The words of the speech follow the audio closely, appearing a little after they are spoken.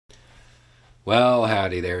Well,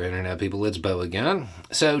 howdy there, Internet people. It's Bo again.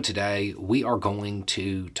 So, today we are going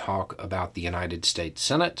to talk about the United States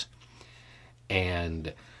Senate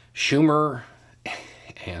and Schumer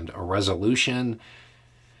and a resolution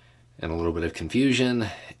and a little bit of confusion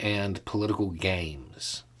and political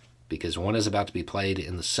games. Because one is about to be played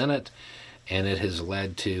in the Senate and it has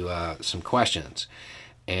led to some questions.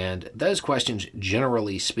 And those questions,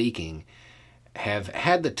 generally speaking, have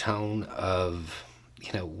had the tone of,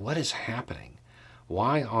 what is happening?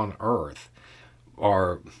 Why on earth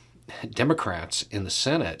are Democrats in the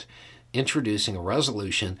Senate introducing a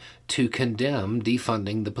resolution to condemn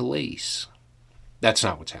defunding the police? That's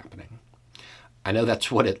not what's happening. I know that's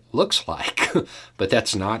what it looks like, but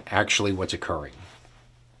that's not actually what's occurring.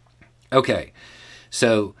 Okay,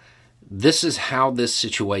 so this is how this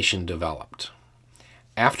situation developed.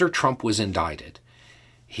 After Trump was indicted,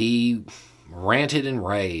 he ranted and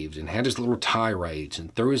raved and had his little tirades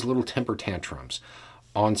and threw his little temper tantrums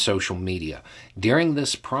on social media. During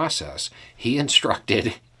this process, he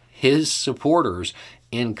instructed his supporters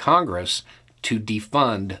in Congress to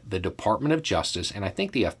defund the Department of Justice and I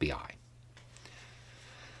think the FBI.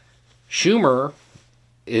 Schumer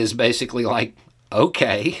is basically like,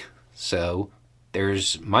 okay, so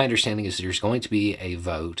my understanding is there's going to be a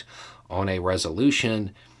vote on a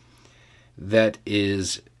resolution that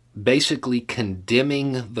is basically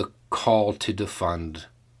condemning the call to defund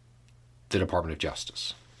the Department of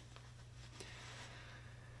Justice.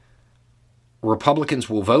 Republicans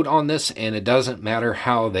will vote on this, and it doesn't matter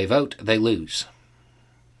how they vote, they lose.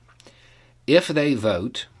 If they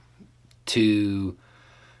vote to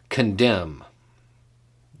condemn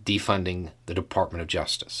defunding the Department of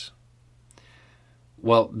Justice,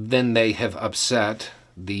 well, then they have upset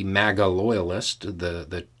the MAGA loyalist,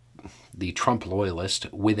 the Trump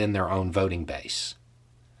loyalist within their own voting base.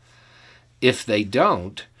 If they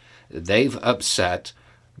don't, they've upset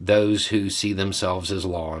those who see themselves as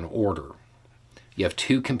law and order. You have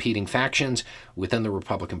two competing factions within the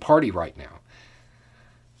Republican Party right now.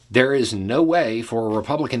 There is no way for a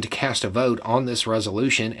Republican to cast a vote on this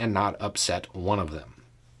resolution and not upset one of them.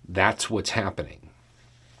 That's what's happening.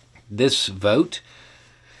 This vote,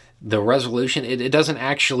 the resolution, it doesn't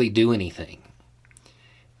actually do anything.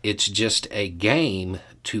 It's just a game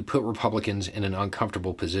to put Republicans in an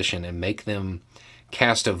uncomfortable position and make them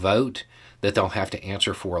cast a vote that they'll have to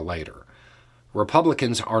answer for later.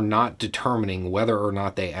 Republicans are not determining whether or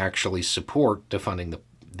not they actually support defunding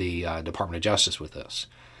the Department of Justice with this.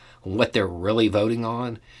 What they're really voting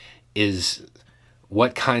on is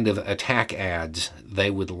what kind of attack ads they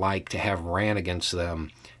would like to have ran against them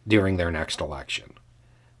during their next election.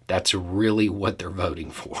 That's really what they're voting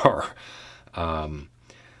for.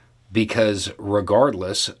 Because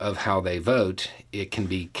regardless of how they vote, it can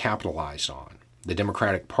be capitalized on. The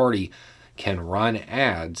Democratic Party can run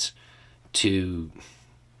ads to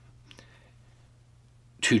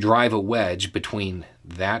drive a wedge between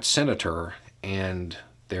that senator and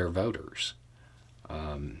their voters.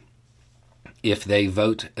 If they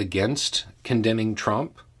vote against condemning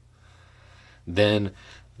Trump, then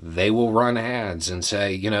they will run ads and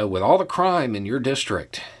say, with all the crime in your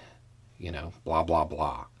district, blah, blah,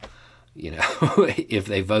 blah. If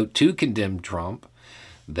they vote to condemn Trump,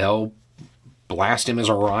 they'll blast him as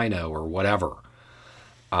a rhino or whatever.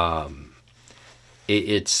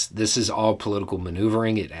 This is all political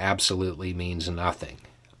maneuvering. It absolutely means nothing.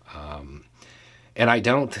 And I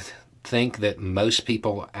don't think that most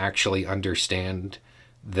people actually understand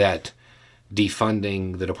that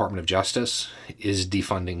defunding the Department of Justice is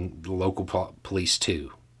defunding the local police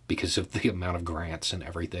too, because of the amount of grants and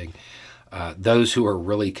everything. Those who are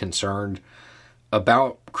really concerned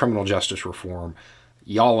about criminal justice reform,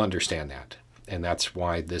 y'all understand that. And that's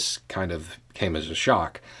why this kind of came as a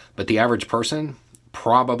shock. But the average person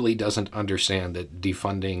probably doesn't understand that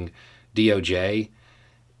defunding DOJ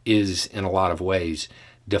is, in a lot of ways,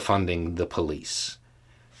 defunding the police.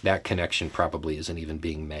 That connection probably isn't even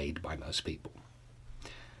being made by most people.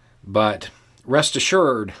 But rest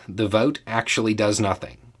assured, the vote actually does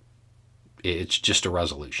nothing. It's just a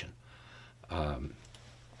resolution.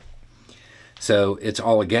 So it's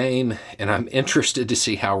all a game, and I'm interested to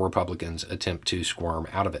see how Republicans attempt to squirm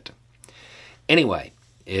out of it. Anyway,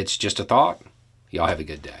 it's just a thought. Y'all have a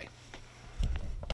good day.